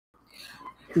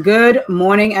Good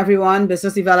morning, everyone.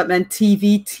 Business Development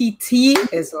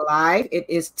TVTT is live. It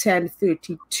is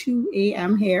 10:32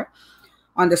 a.m. here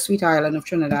on the sweet island of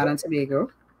Trinidad and Tobago.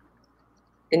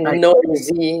 In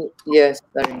noisy, yes,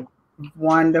 sorry.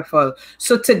 Wonderful.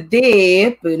 So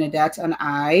today, Bernadette and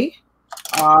I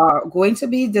are going to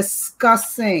be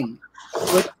discussing.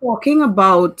 We're talking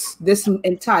about this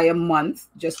entire month,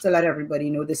 just to let everybody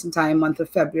know, this entire month of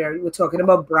February, we're talking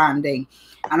about branding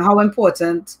and how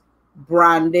important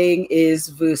branding is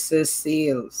versus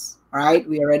sales, right?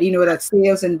 We already know that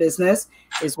sales in business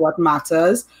is what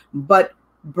matters, but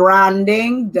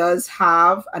branding does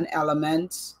have an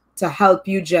element to help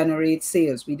you generate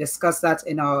sales. We discussed that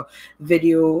in our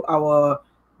video,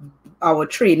 our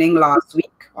training last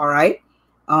week, all right?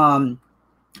 And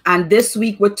this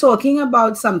week we're talking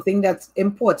about something that's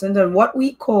important and what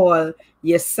we call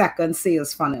your second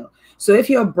sales funnel. So if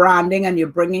you're branding and you're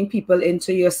bringing people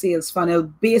into your sales funnel,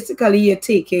 basically you're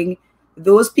taking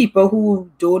those people who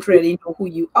don't really know who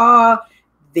you are.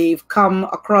 They've come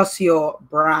across your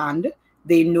brand.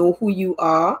 They know who you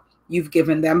are. You've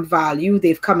given them value.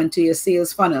 They've come into your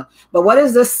sales funnel. But what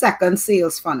is the second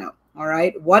sales funnel? All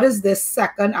right. What is the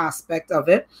second aspect of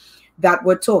it that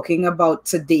we're talking about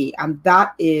today? And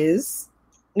that is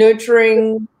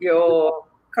nurturing your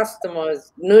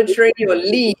customers, nurturing your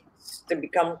leads to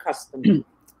become customers.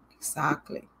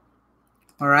 Exactly.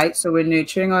 All right. So we're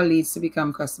nurturing our leads to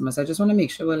become customers. I just want to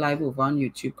make sure we're live over on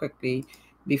YouTube quickly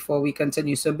before we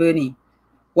continue. So Bernie,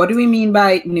 what do we mean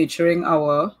by nurturing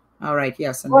our? All right.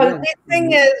 Yes. Well, the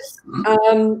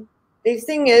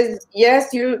thing is,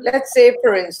 yes, let's say,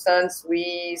 for instance,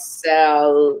 we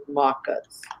sell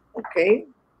markers. Okay.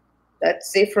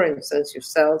 Let's say, for instance, you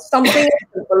sell something as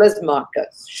simple as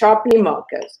markers, Sharpie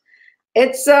markers.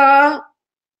 It's a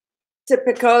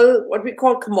typical, what we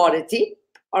call commodity.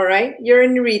 All right. You're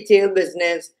in the retail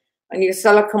business and you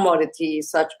sell a commodity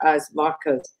such as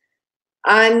markers.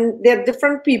 And there are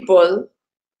different people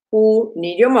who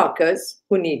need your markers,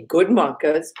 who need good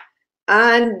markers,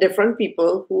 and different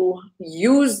people who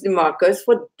use the markers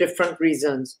for different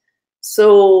reasons.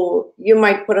 So you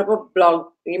might put up a blog,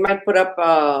 you might put up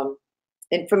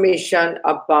information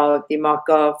about the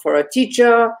marker for a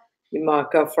teacher, the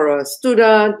marker for a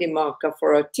student, the marker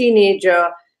for a teenager,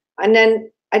 and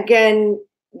then again,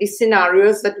 the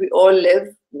scenarios that we all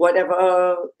live,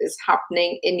 whatever is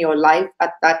happening in your life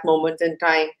at that moment in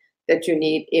time that you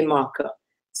need a marker.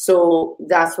 So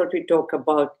that's what we talk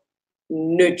about,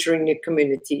 nurturing the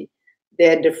community.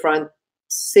 There are different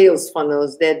sales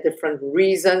funnels. There are different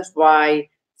reasons why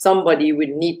somebody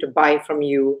would need to buy from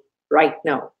you right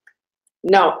now.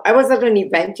 Now, I was at an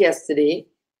event yesterday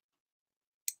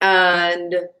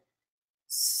and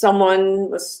someone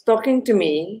was talking to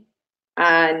me,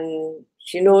 and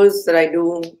she knows that I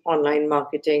do online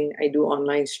marketing, I do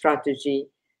online strategy.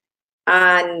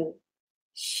 And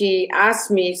she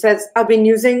asked me, says, I've been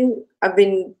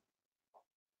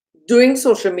doing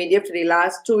social media for the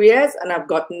last 2 years and I've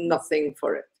gotten nothing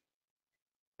for it.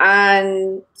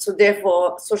 And so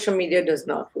therefore, social media does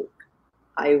not work.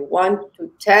 I want to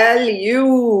tell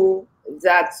you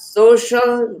that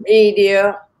social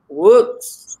media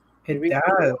works. It The reason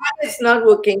does. why it's not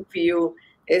working for you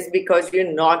is because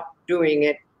you're not doing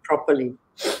it properly.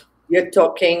 You're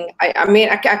talking, I mean,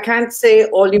 I can't say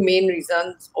all the main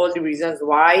reasons, all the reasons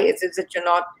why it's that you're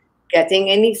not getting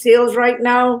any sales right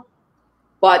now,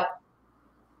 but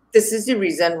this is the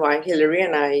reason why Hillary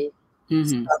and I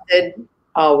started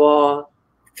our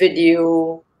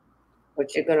video,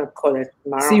 what you're going to call it,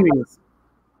 Series.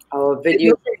 Our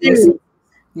video series.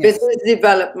 Yes. Business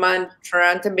Development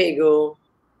Trinidad and Tobago,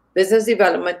 Business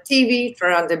Development TV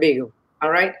Trinidad and Tobago. All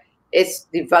right, it's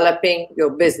developing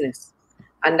your business.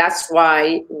 And that's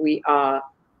why we thought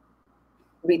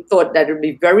that it would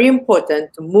be very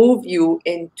important to move you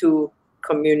into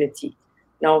community.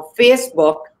 Now,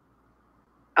 Facebook,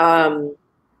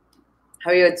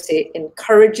 how you would say,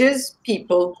 encourages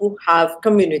people who have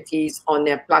communities on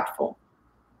their platform.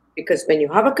 Because when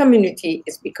you have a community,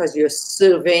 it's because you're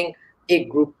serving a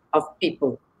group of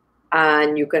people.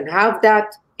 And you can have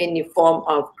that in the form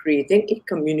of creating a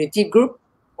community group,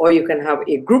 or you can have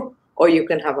a group, or you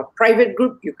can have a private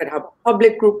group, you can have a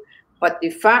public group. But the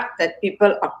fact that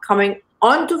people are coming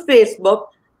onto Facebook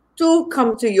to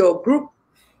come to your group,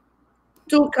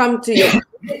 to come to your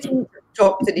community, to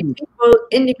talk to the people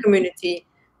in the community,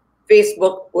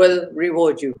 Facebook will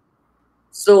reward you.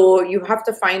 So you have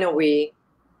to find a way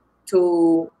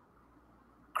to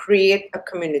create a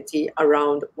community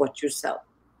around what you sell.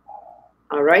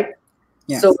 All right?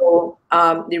 Yes. So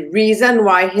the reason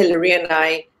why Hillary and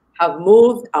I have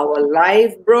moved our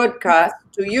live broadcast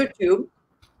to YouTube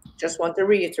just want to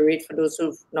reiterate for those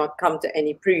who've not come to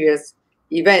any previous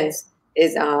events,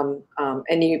 is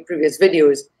any previous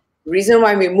videos. The reason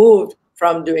why we moved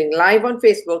from doing live on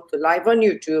Facebook to live on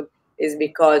YouTube is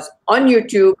because on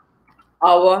YouTube,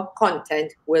 our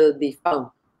content will be found.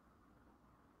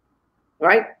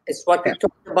 Right? It's what we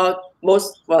talked about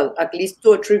at least 2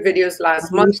 or 3 videos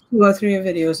last month. 2 or 3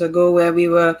 videos ago, where we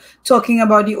were talking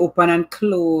about the open and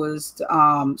closed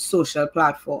social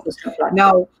platforms.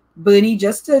 Now, Bernie,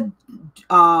 just to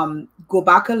go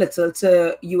back a little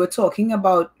to, you were talking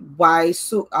about why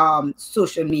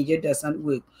social media doesn't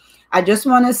work. I just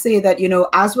want to say that, you know,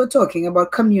 as we're talking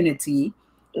about community,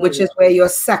 which is where your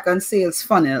second sales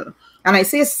funnel, and I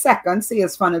say second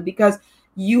sales funnel because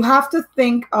you have to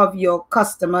think of your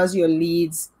customers, your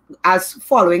leads, as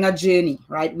following a journey,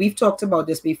 right? We've talked about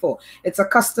this before. It's a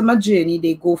customer journey.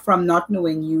 They go from not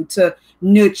knowing you to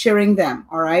nurturing them,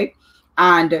 all right?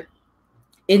 And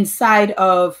inside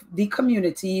of the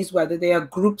communities, whether they are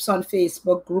groups on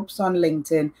Facebook, groups on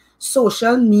LinkedIn,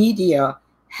 social media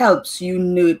helps you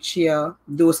nurture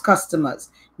those customers,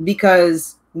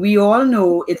 because we all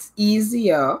know it's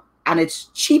easier and it's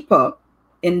cheaper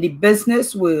in the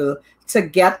business world to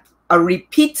get a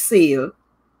repeat sale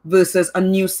versus a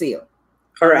new sale.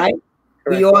 Correct. Right?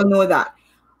 Correct. We all know that.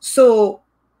 So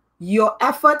your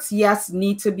efforts, yes,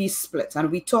 need to be split. And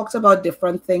we talked about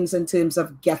different things in terms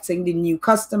of getting the new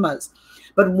customers.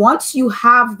 But once you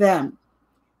have them,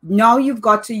 now you've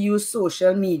got to use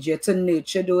social media to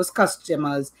nurture those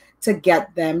customers, to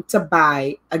get them to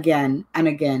buy again and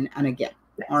again and again.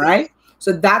 All right.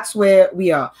 So that's where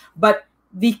we are. But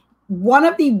one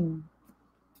of the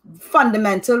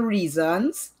fundamental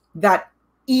reasons that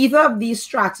either of these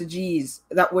strategies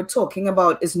that we're talking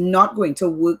about is not going to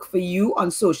work for you on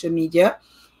social media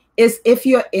is if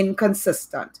you're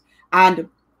inconsistent. And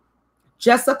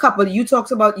just a couple, you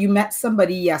talked about, you met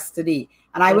somebody yesterday,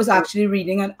 and I was actually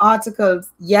reading an article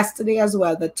yesterday as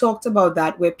well that talked about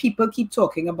that, where people keep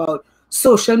talking about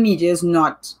social media is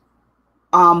not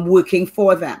working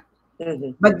for them.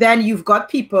 But then you've got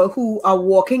people who are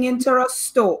walking into a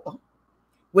store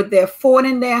with their phone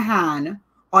in their hand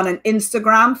on an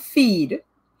Instagram feed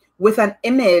with an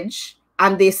image,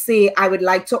 and they say, I would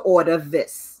like to order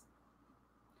this.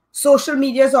 Social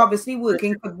media is obviously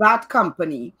working for that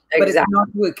company, but it's not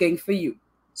working for you.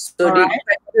 So the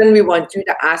question we want you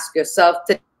to ask yourself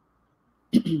today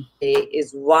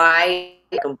is, why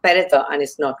a competitor and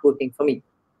it's not working for me?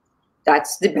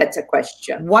 That's the better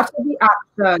question. What are the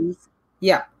actions?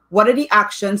 Yeah. What are the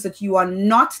actions that you are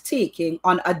not taking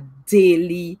on a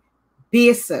daily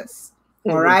basis?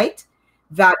 All right.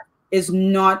 That is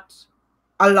not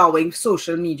allowing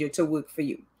social media to work for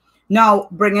you. Now,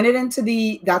 bringing it into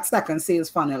that second sales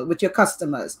funnel with your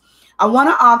customers, I want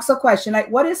to ask a question, like,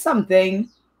 what is something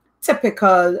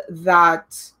typical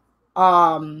that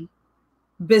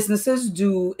businesses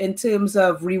do in terms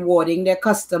of rewarding their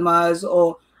customers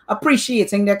or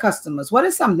appreciating their customers? What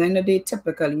is something that they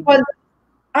typically do? Well,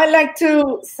 I like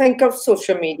to think of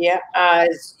social media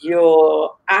as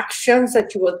your actions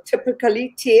that you will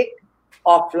typically take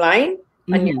offline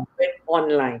and you do it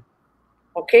online.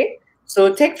 Okay?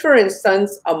 So take, for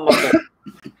instance, a mother.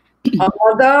 A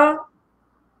mother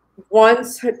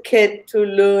wants her kid to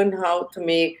learn how to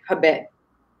make her bed.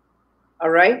 All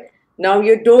right? Now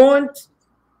you don't,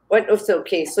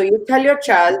 okay, so you tell your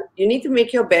child, you need to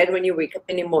make your bed when you wake up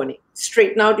in the morning.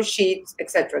 Straighten out the sheets,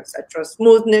 etc.,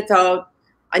 smoothen it out,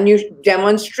 and you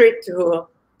demonstrate to her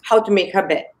how to make her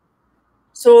bed.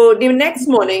 So the next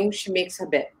morning, she makes her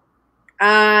bed.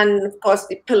 And of course,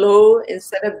 the pillow,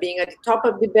 instead of being at the top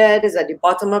of the bed, is at the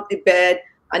bottom of the bed,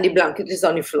 and the blanket is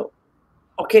on the floor.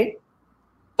 Okay?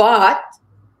 But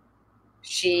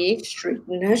she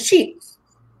straightened her sheets,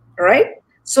 right?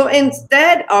 So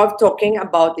instead of talking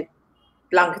about the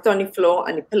blanket on the floor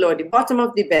and the pillow at the bottom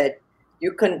of the bed,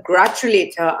 you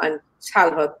congratulate her and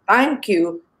tell her, thank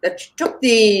you, that she took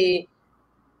the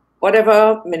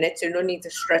whatever minutes, you don't need to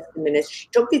stress the minutes, she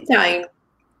took the time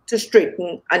to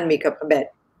straighten and make up her bed.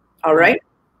 All right?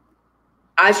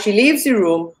 As she leaves the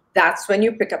room, that's when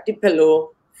you pick up the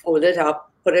pillow, fold it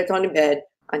up, put it on the bed,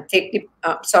 and take the,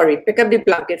 pick up the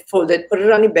blanket, fold it, put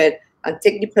it on the bed, and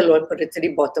take the pillow and put it to the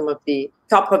bottom of the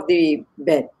top of the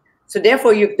bed. So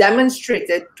therefore, you've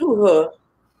demonstrated to her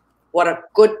what a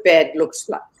good bed looks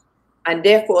like. And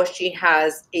therefore, she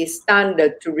has a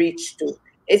standard to reach to.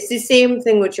 It's the same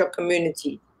thing with your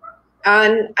community.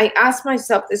 And I ask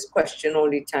myself this question all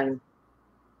the time.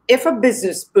 If a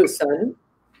business person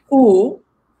who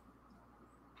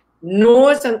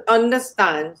knows and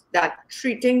understands that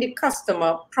treating the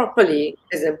customer properly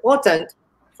is important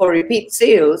for repeat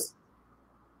sales,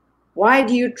 why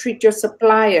do you treat your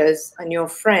suppliers and your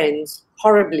friends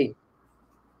horribly?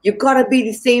 You gotta be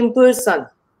the same person,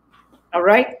 all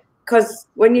right? Because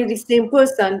when you're the same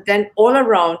person, then all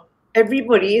around,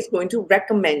 everybody is going to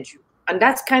recommend you. And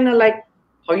that's kind of like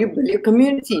how you build your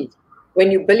community.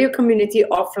 When you build your community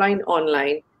offline,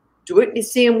 online, do it the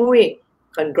same way.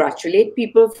 Congratulate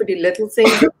people for the little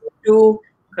things that you do.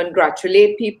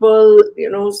 Congratulate people,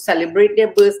 celebrate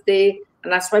their birthday.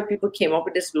 And that's why people came up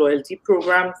with this loyalty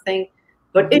program thing.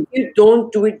 But if you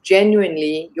don't do it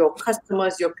genuinely, your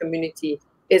customers, your community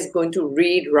is going to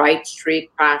read right straight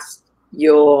past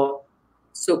your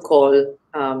so-called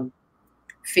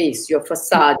face, your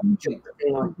facade.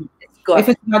 If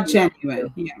it's not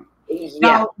genuine, yeah.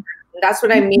 Now, that's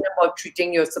what I mean about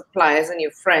treating your suppliers and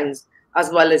your friends as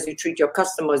well as you treat your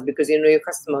customers, because you know your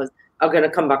customers are going to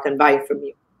come back and buy from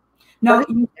you. Now,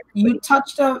 you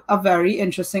touched a very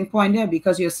interesting point there,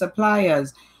 because your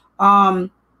suppliers,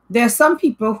 there are some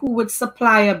people who would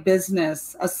supply a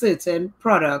business a certain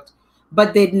product,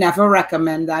 but they'd never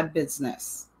recommend that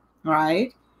business,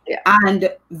 right? Yeah. And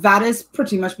that is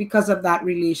pretty much because of that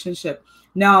relationship.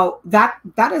 Now, that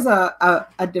is a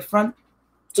different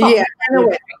topic. Yeah, I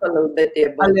know a little bit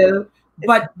there.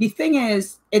 But the thing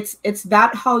is, it's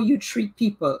that how you treat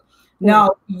people.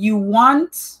 Now, you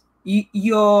want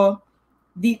the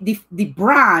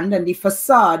brand and the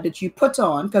facade that you put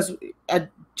on, because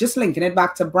just linking it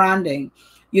back to branding,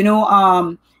 you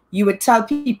would tell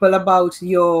people about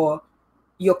your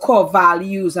core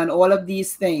values and all of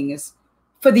these things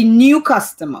for the new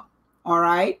customer, all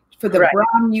right? For the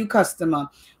brand new customer.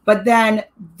 But then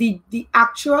the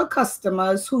actual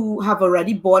customers who have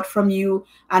already bought from you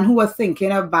and who are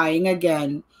thinking of buying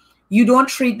again, you don't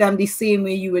treat them the same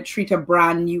way you would treat a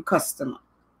brand new customer.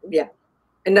 Yeah.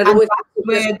 In other words, that's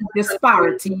where the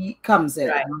disparity comes in.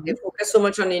 Right. They focus so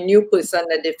much on a new person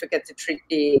that they forget to treat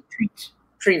the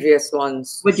previous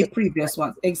ones. With the previous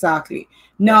ones, exactly.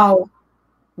 Now,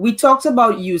 we talked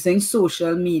about using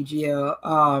social media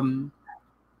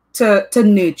to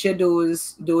nurture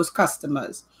those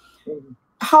customers.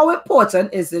 How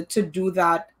important is it to do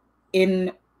that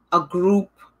in a group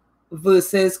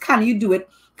versus can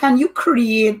you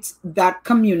create that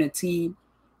community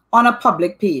on a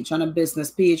public page, on a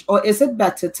business page, or is it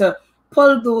better to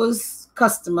pull those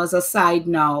customers aside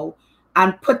now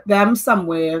and put them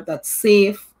somewhere that's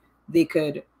safe? They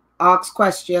could ask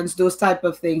questions, those type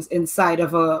of things inside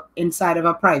of a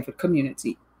private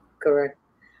community. Correct.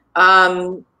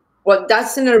 Well,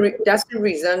 that's the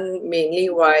reason mainly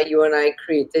why you and I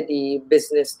created the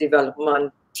Business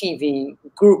Development TV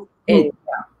group in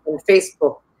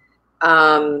Facebook.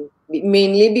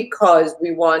 Mainly because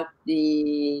we want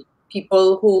the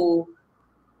people who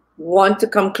want to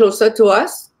come closer to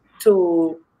us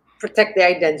to protect their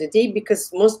identity,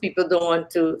 because most people don't want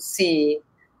to see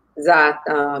that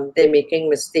they're making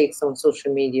mistakes on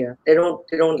social media. They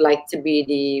don't like to be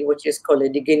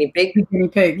the guinea pig. The guinea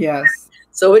pig, yes.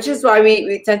 So which is why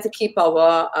we tend to keep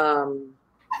our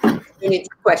community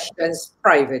questions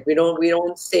private. We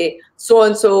don't say so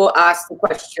and so asked the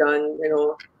question,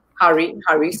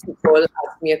 Harry C. Paul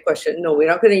asked me a question. No, we're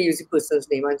not going to use the person's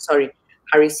name. I'm sorry,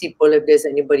 Harry C. Paul. If there's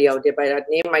anybody out there by that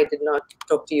name, I did not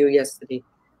talk to you yesterday.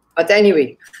 But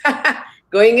anyway,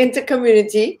 going into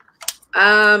community,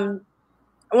 I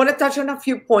want to touch on a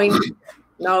few points.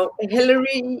 Now,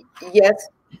 Hillary, yes,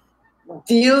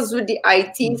 deals with the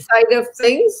IT side of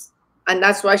things, and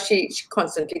that's why she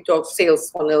constantly talks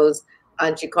sales funnels,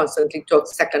 and she constantly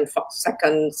talks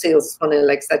second sales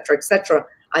funnel, etc., etc.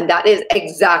 And that is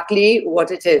exactly what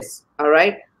it is. All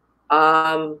right.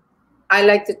 I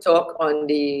like to talk on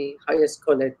the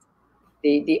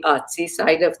the artsy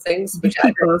side of things, which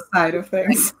side of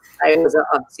things. I was an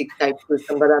artsy type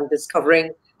person, but I'm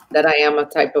discovering that I am a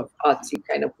type of artsy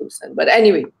kind of person. But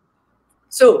anyway,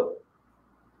 so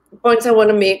the points I want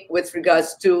to make with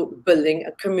regards to building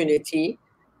a community,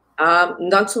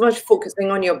 not so much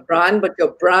focusing on your brand, but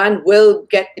your brand will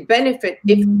get the benefit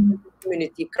if you do the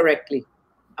community correctly.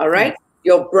 All right,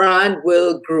 your brand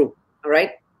will grow. All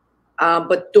right,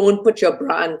 but don't put your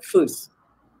brand first.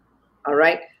 All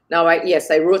right. Now, I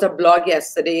wrote a blog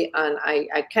yesterday, and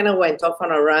I kind of went off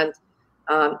on a rant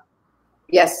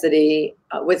yesterday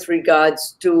with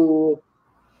regards to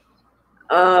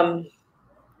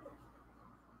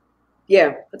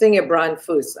putting your brand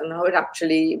first and how it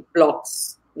actually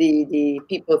blocks the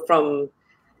people from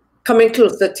coming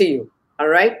closer to you. All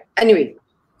right. Anyway,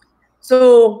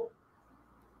 so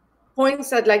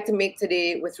points I'd like to make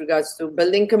today with regards to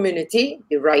building community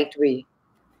the right way.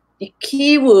 The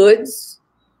keywords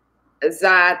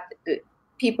that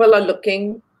people are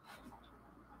looking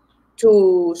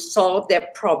to solve their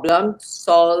problem,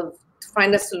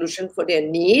 find a solution for their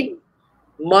need,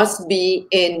 must be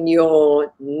in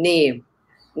your name.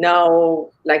 Now,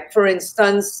 like for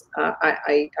instance,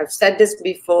 I've said this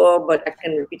before, but I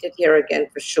can repeat it here again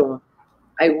for sure.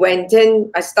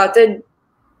 I started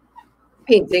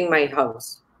painting my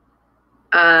house,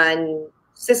 and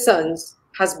Sissons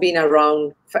has been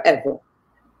around forever.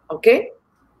 Okay?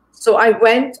 So I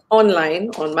went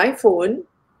online on my phone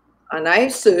and I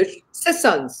searched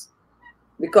Sissons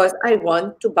because I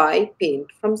want to buy paint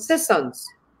from Sissons.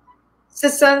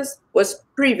 Sissons was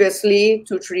previously,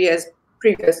 2-3 years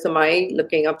previous to my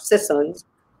looking up Sissons,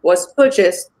 was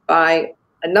purchased by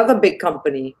another big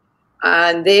company,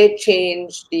 and they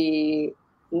changed the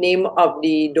name of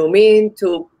the domain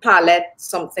to Palette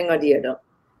something or the other.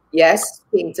 Yes,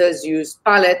 painters use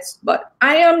palettes, but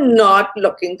I am not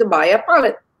looking to buy a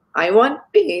palette. I want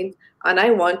paint and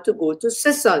I want to go to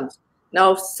Sissons.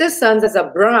 Now, Sissons as a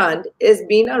brand has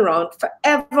been around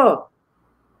forever.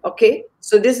 Okay,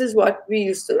 so this is what we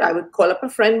used to. I would call up a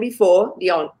friend before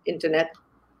the internet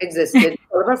existed.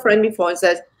 Call up a friend before and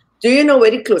says, "Do you know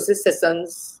where the closest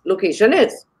Sissons location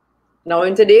is?" Now,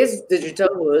 in today's digital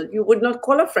world, you would not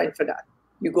call a friend for that.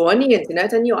 You go on the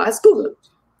internet and you ask Google,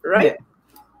 right? Yeah.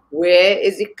 Where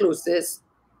is the closest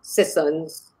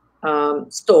Sissons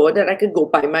store that I could go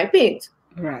buy my paint?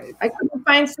 Right. I couldn't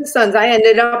find Sissons. I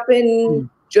ended up in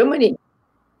Germany.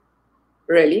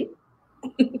 Really?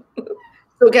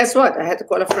 So guess what? I had to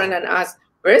call a friend and ask,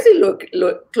 where is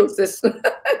the closest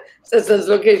Sissons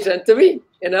location to me,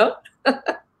 you know?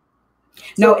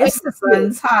 Now, if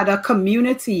Sissons had a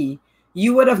community,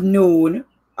 you would have known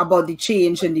about the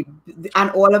change and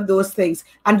all of those things.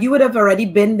 And you would have already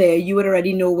been there. You would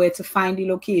already know where to find the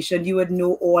location. You would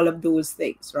know all of those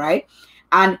things, right?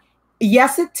 And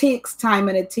yes, it takes time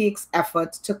and it takes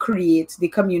effort to create the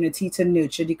community, to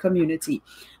nurture the community.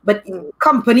 But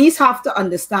companies have to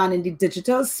understand in the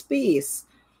digital space,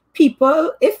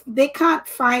 people, if they can't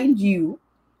find you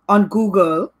on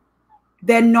Google,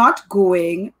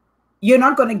 you're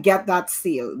not going to get that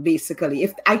sale, basically.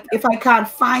 If I can't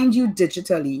find you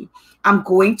digitally, I'm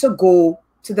going to go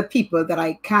to the people that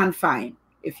I can find,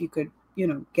 if you could,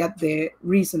 get there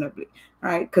reasonably,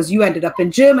 right? Because you ended up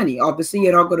in Germany. Obviously,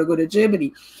 you're not going to go to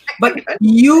Germany. But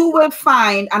you will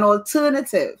find an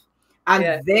alternative.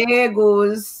 And there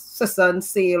goes Sissons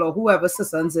sale or whoever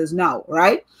Sissons is now,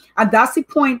 right? And that's the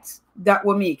point that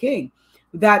we're making,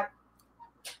 that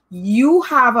you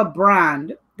have a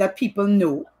brand that people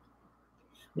know,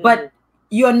 but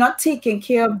you're not taking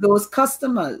care of those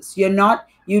customers. You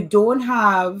don't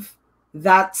have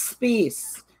that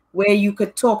space where you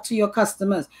could talk to your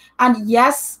customers. And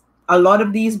yes, a lot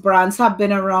of these brands have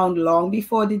been around long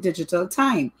before the digital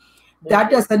time.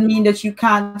 That doesn't mean that you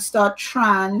can't start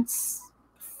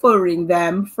transferring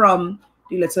them from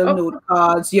the little note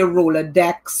cards, your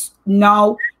Rolodex,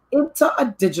 now into a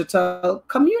digital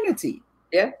community.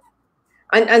 Yeah.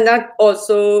 And that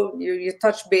also, you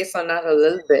touch base on that a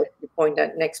little bit.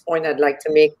 Next point I'd like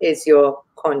to make is your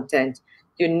content.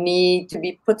 You need to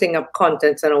be putting up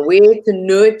content, and a way to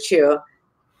nurture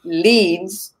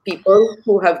leads, people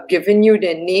who have given you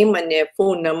their name and their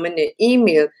phone number and their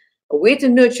email. A way to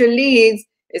nurture leads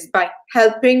is by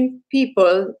helping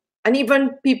people, and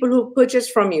even people who purchase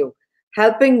from you,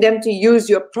 helping them to use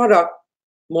your product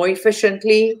more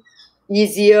efficiently,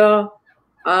 easier.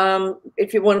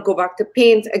 If you want to go back to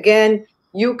paint again,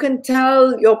 you can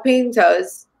tell your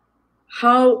painters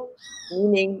how,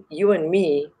 meaning you and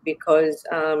me, because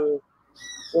I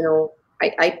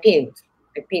paint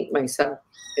myself,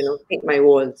 paint my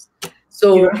walls.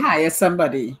 So you hire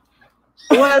somebody.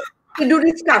 Well, I do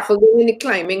the scaffolding and the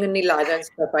climbing and the ladder and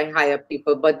stuff. I hire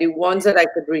people, but the ones that I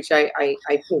could reach, I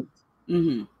paint.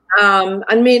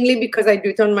 And mainly because I do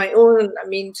it on my own. I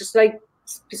mean, just like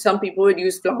some people would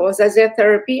use flowers as their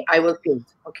therapy, I will paint.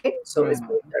 Okay, so it's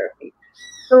paint therapy.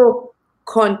 So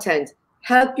content,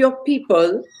 help your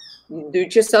people,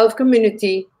 do-it-yourself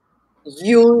community,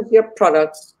 use your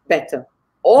products better.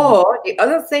 Or the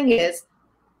other thing is,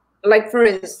 like for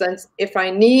instance, if I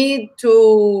need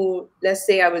to, let's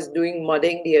say I was doing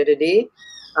mudding the other day,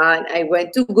 and I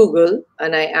went to Google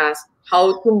and I asked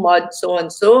how to mud so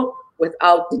and so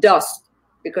without the dust,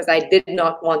 because I did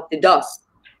not want the dust.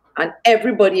 And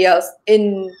everybody else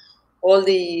in all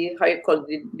the,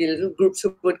 the little groups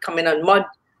who would come in and mud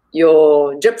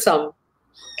your gypsum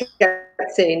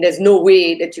kept saying there's no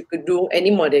way that you could do any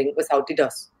mudding without the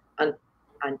dust. And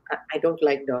I don't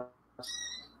like dust.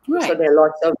 Right. So there are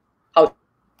lots of house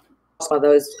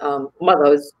mothers,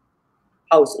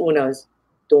 house owners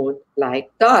don't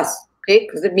like dust, okay?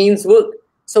 Because it means work.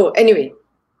 So anyway,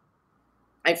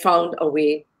 I found a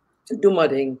way to do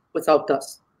mudding without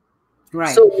dust.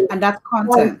 Right. So and that's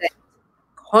content.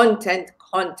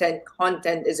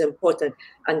 Content is important.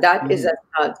 And that is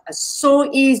so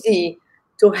easy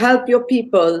to help your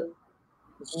people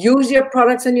use your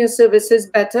products and your services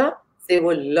better. They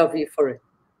will love you for it.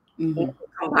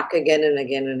 Come back again and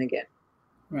again and again.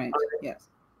 Right. Yes.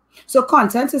 So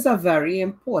content is a very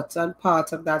important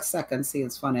part of that second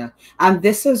sales funnel. And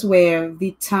this is where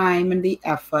the time and the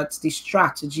efforts, the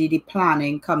strategy, the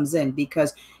planning comes in,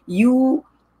 because you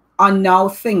are now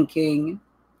thinking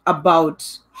about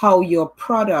how your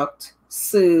product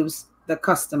serves the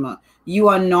customer. You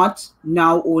are not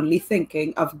now only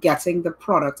thinking of getting the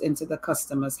product into the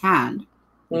customer's hand,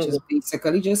 which is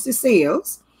basically just the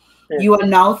sales. You are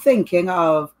now thinking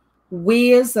of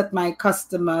ways that my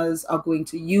customers are going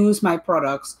to use my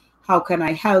products. How can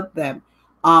I help them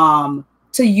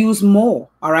to use more?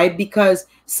 All right. Because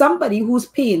somebody who's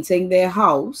painting their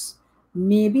house,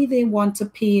 maybe they want to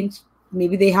paint,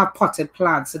 maybe they have potted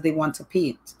plants that they want to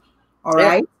paint. All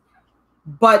right.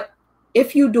 But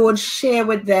if you don't share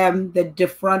with them the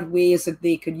different ways that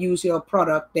they could use your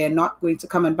product, they're not going to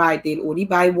come and buy it. They'll only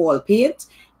buy wall paint,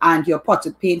 and your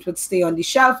potted paint would stay on the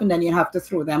shelf, and then you have to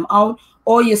throw them out,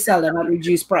 or you sell them at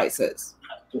reduced prices.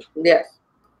 Yes.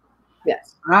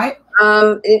 Yes. Right.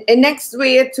 A next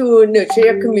way to nurture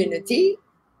your community,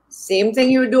 same thing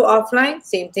you do offline,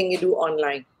 same thing you do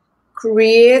online.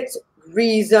 Create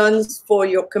reasons for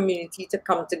your community to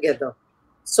come together.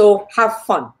 So have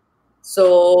fun.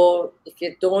 So if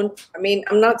you don't, I mean,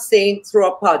 I'm not saying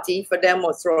throw a party for them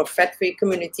or throw a fete for your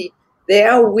community.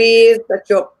 There are ways that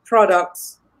your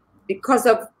products, because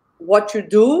of what you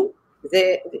do,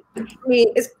 I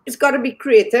mean, it's got to be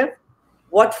creative.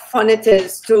 What fun it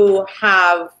is to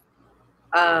have,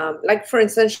 like for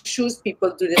instance, shoes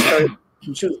people do this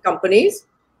for shoes companies.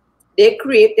 They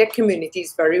create their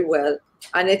communities very well.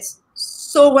 And it's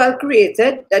so well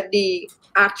created that the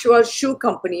actual shoe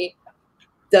company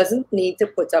doesn't need to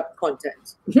put up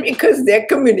content because their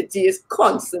community is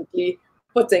constantly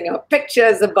putting up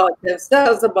pictures about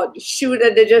themselves, about the shoe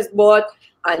that they just bought,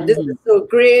 and this is so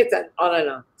great, and on and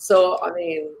on. So, I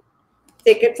mean,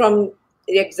 take it from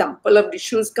the example of the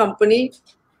shoes company,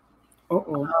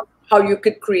 how you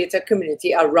could create a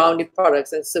community around the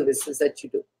products and services that you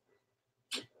do.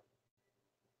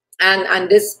 And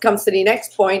this comes to the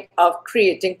next point of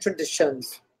creating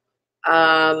traditions.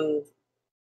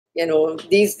 You know,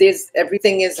 these days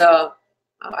everything is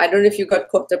I don't know if you got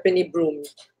caught up in the broom,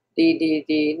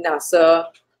 the NASA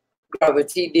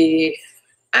Gravity Day,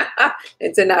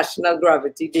 International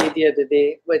Gravity Day the other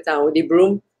day, with the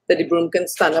broom, that the broom can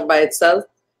stand up by itself.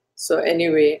 So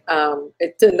anyway,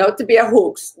 it turned out to be a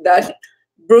hoax that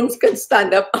brooms can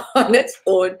stand up on its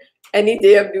own any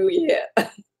day of the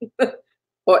year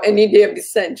or any day of the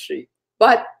century.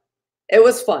 But it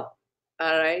was fun.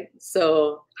 All right,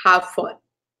 so have fun.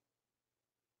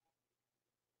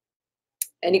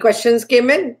 Any questions came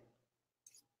in?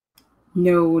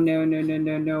 No.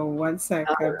 1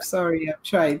 second. I'm sorry. I'm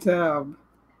trying to.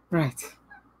 Right.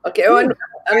 Okay.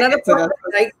 Another point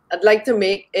I'd like to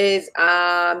make is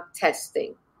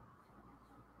testing.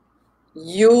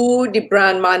 You, the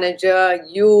brand manager,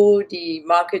 you, the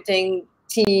marketing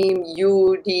team,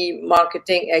 you, the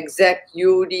marketing exec,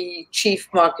 you, the chief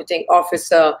marketing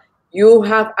officer, you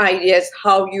have ideas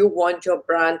how you want your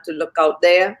brand to look out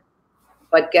there.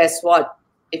 But guess what?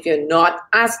 If you're not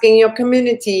asking your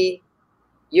community,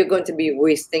 you're going to be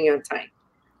wasting your time.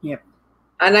 Yep.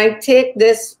 And I take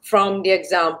this from the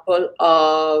example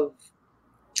of,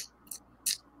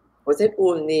 was it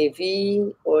Old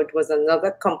Navy or it was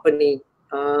another company?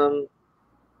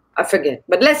 I forget.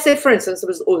 But let's say, for instance, it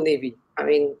was Old Navy. I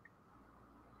mean,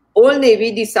 Old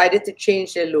Navy decided to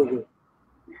change their logo.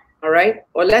 All right.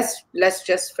 Or let's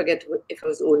just forget if it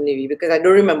was Old Navy, because I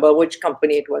don't remember which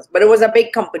company it was. But it was a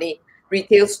big company,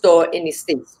 retail store in the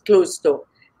States, closed store.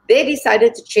 They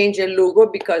decided to change their logo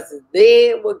because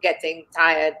they were getting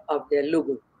tired of their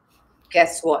logo.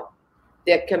 Guess what?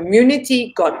 Their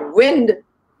community got wind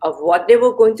of what they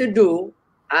were going to do,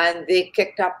 and they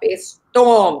kicked up a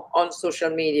storm on social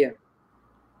media.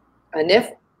 And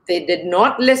if they did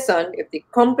not listen, if the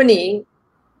company,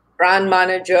 brand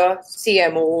manager,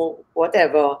 CMO,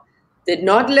 whatever, did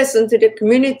not listen to the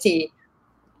community,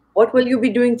 what will you be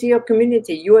doing to your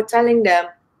community? You are telling them,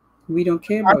 we don't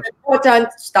care about it.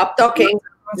 Important. Stop talking.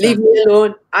 Leave me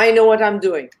alone. I know what I'm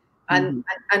doing. And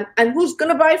who's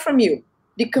going to buy from you?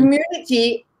 The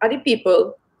community are the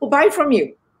people who buy from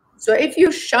you. So if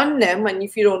you shun them and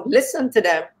if you don't listen to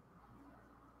them,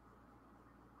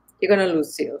 you're going to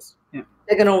lose sales. Yeah.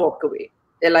 They're going to walk away.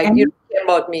 They're like, you don't care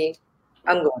about me.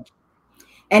 I'm gone.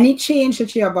 any change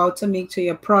that you're about to make to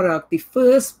your product, the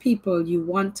first people you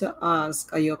want to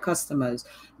ask are your customers,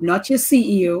 not your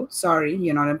CEO. Sorry,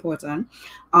 you're not important,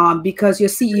 because your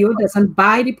CEO doesn't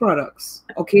buy the products.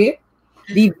 Okay.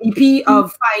 The VP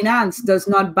of finance does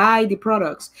not buy the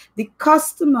products. The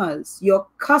customers, your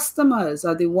customers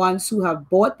are the ones who have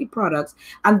bought the products,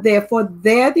 and therefore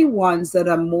they're the ones that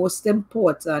are most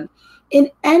important in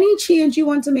any change you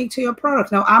want to make to your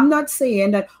product. Now, I'm not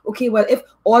saying that, okay, well, if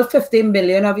all 50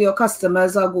 million of your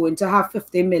customers are going to have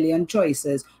 50 million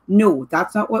choices. No,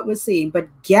 that's not what we're saying, but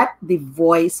get the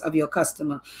voice of your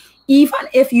customer. Even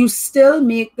if you still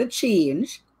make the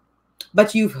change,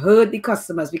 but you've heard the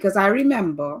customers, because I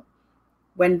remember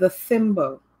when the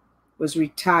thimble was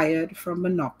retired from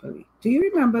Monopoly. Do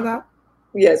you remember that?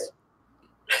 Yes.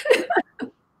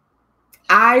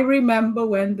 I remember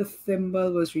when the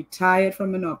thimble was retired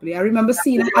from Monopoly. I remember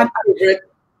seeing it.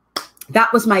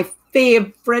 That was my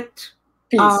favorite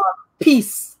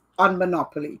piece on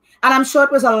Monopoly. And I'm sure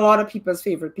it was a lot of people's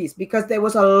favorite piece because there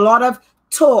was a lot of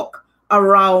talk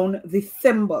around the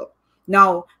thimble.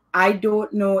 Now, I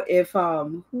don't know if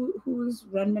who's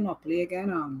run Monopoly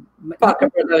again? Parker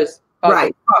Brothers.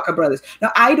 Right, Parker Brothers.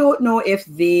 Now, I don't know if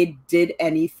they did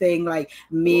anything like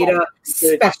made a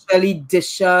special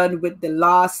edition with the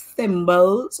last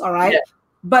thimbles, all right? Yeah.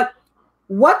 But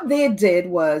what they did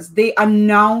was they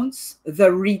announced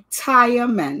the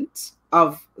retirement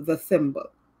of the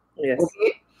thimble. Yes.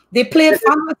 Okay? They played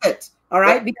fun with it, all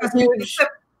right? Because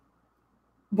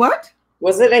what?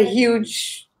 Was it a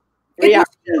huge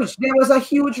reaction? It was huge. There was a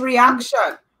huge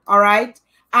reaction, all right?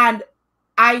 And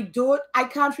I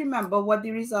can't remember what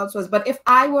the results was, but if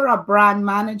I were a brand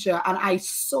manager and I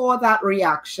saw that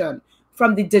reaction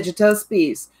from the digital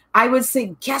space, I would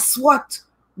say, guess what?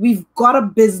 We've got a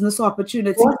business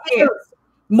opportunity here.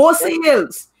 More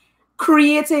sales.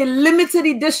 Create a limited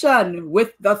edition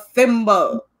with the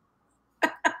thimble.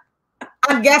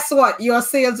 And guess what? Your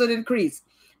sales would increase.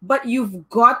 But you've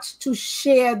got to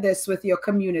share this with your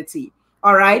community.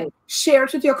 All right, share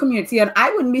it with your community, and I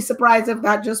wouldn't be surprised if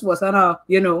that just wasn't a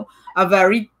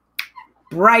very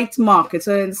bright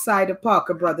marketer inside of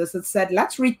Parker Brothers that said,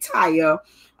 "Let's retire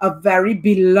a very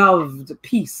beloved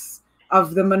piece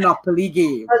of the Monopoly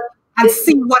game and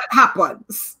see what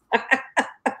happens."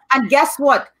 And guess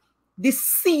what? The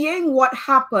seeing what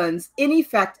happens, in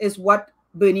effect, is what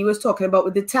Bernie was talking about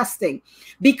with the testing,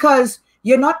 because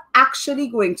you're not actually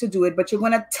going to do it, but you're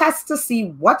going to test to see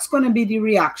what's going to be the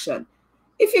reaction.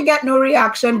 If you get no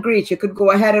reaction, great, you could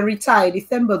go ahead and retire the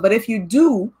thimble. But if you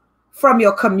do, from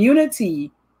your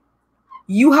community,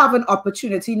 you have an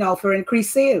opportunity now for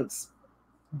increased sales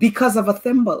because of a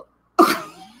thimble.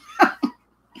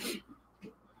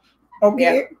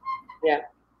 Okay. Yeah.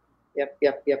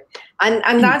 Yep.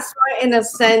 And that's why, in a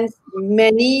sense,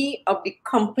 many of the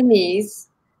companies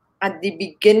at the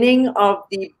beginning of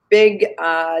the big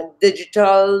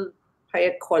digital, how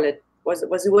you call it, was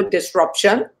the word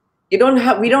disruption? We don't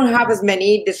have as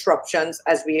many disruptions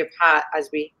as we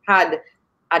had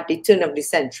at the turn of the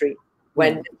century,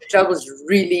 when digital was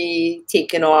really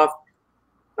taken off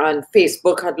and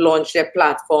Facebook had launched their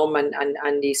platform and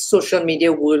the social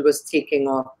media world was taking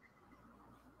off.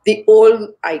 The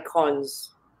old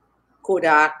icons,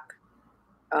 Kodak,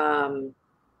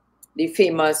 the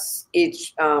famous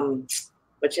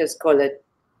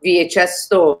VHS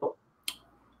store,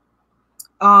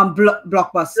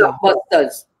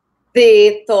 Blockbusters.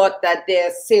 They thought that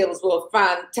their sales were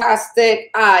fantastic.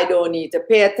 I don't need to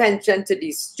pay attention to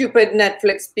these stupid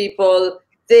Netflix people.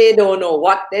 They don't know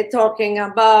what they're talking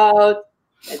about.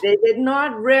 They did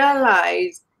not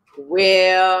realize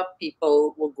where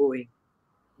people were going.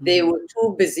 They were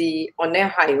too busy on their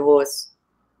high horse.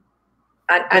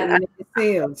 And the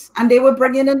sales. And they were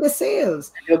bringing in the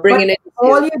sales.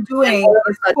 All you're doing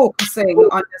is focusing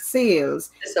on the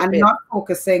sales and not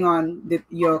focusing on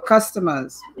your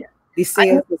customers. Yeah. The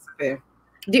sales disappear.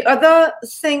 The other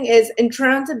thing is, in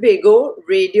Trinidad and Tobago,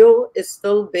 radio is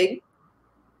still big.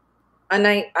 And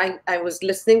I was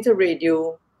listening to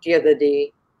radio the other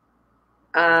day,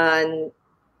 and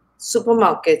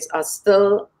supermarkets are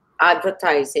still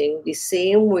advertising the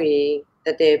same way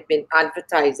that they've been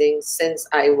advertising since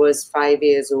I was 5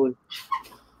 years old.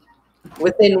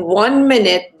 Within 1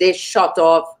 minute, they shut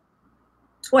off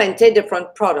 20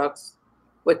 different products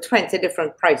with 20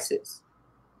 different prices.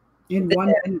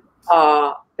 There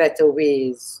are better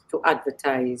ways to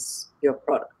advertise your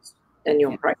products than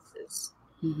your prices.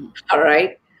 Mm-hmm. All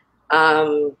right.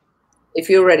 If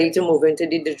you're ready to move into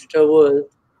the digital world,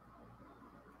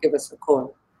 give us a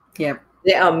call. Yep.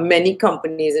 There are many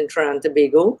companies in Trinidad and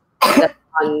Tobago that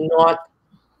are not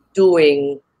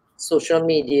doing social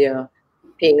media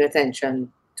paying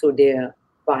attention to their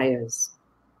buyers.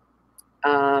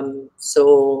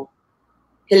 So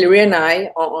Hillary and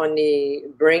I are on the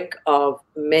brink of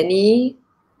many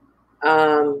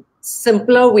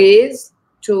simpler ways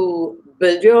to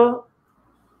build your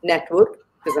network,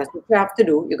 because that's what you have to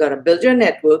do. You got to build your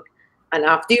network. And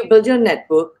after you build your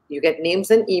network, you get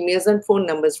names and emails and phone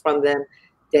numbers from them.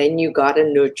 Then you got to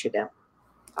nurture them.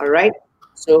 All right.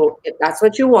 So if that's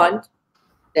what you want,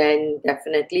 then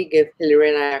definitely give Hillary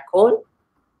and I a call.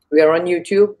 We are on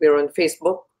YouTube. We're on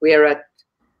Facebook. We're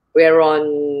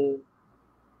on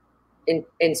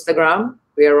Instagram.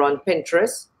 We are on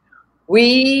Pinterest.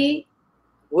 We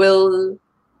will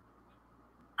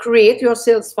create your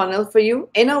sales funnel for you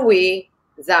in a way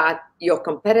that your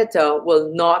competitor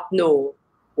will not know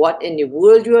what in the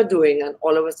world you are doing, and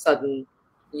all of a sudden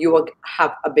you will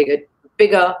have a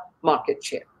bigger market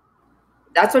share.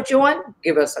 If that's what you want,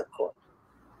 give us a call.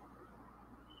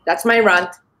 That's my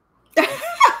rant.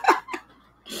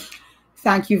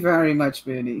 Thank you very much,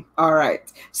 Bernie. All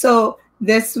right. So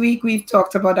this week we've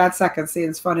talked about that second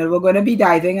sales funnel. We're going to be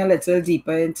diving a little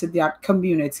deeper into that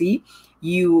community.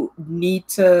 You need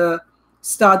to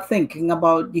start thinking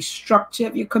about the structure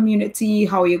of your community,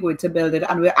 how you're going to build it.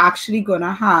 And we're actually going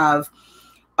to have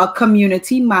a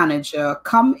community manager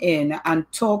come in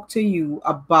and talk to you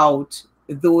about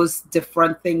those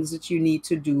different things that you need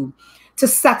to do to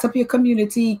set up your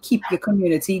community, keep your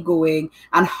community going,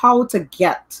 and how to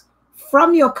get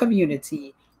from your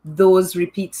community those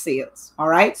repeat sales. All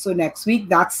right. So next week,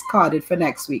 that's carded for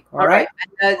next week. All right.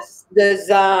 And does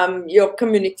your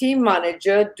community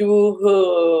manager do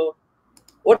her,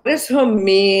 what is her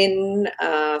main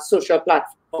social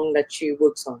platform that she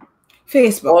works on?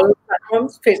 Facebook. All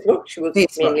platforms, Facebook. She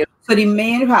works mainly. So the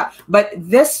main, but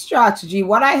this strategy,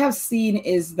 what I have seen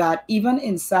is that even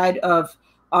inside of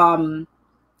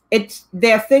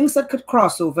there are things that could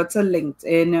cross over to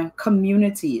LinkedIn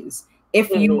communities if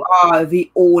you are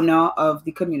the owner of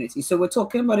the community. So we're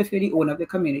talking about if you're the owner of the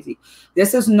community.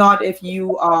 This is not if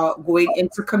you are going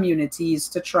into communities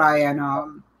to try and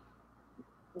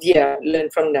learn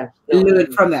from them. Learn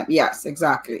from them. Yes,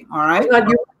 exactly. All right. It's not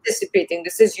you participating.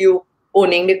 This is you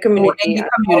owning the community,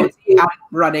 and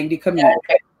running the community,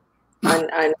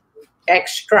 and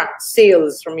extract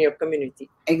sales from your community.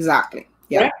 Exactly.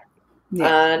 Yeah. Right?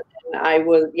 Yeah. And I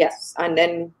will, yes. And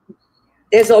then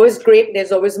there's always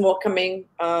more coming.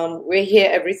 We're here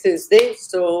every Thursday.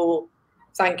 So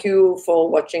thank you for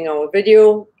watching our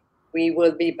video. We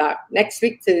will be back next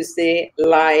week, Thursday,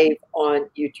 live on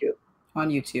YouTube.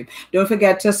 Don't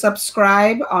forget to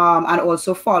subscribe and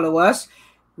also follow us.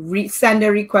 Send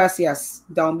a request, yes,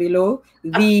 down below.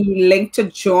 The link to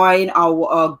join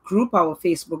our group, our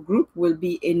Facebook group, will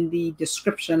be in the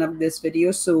description of this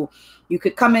video. So you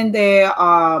could come in there.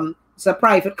 It's a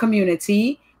private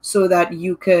community so that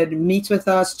you could meet with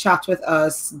us, chat with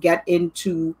us, get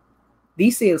into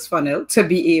the sales funnel to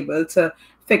be able to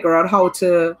figure out how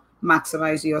to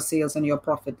maximize your sales and your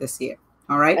profit this year.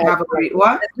 All right. Have a great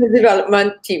one.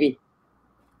 Development TV.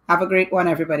 Have a great one,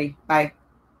 everybody. Bye.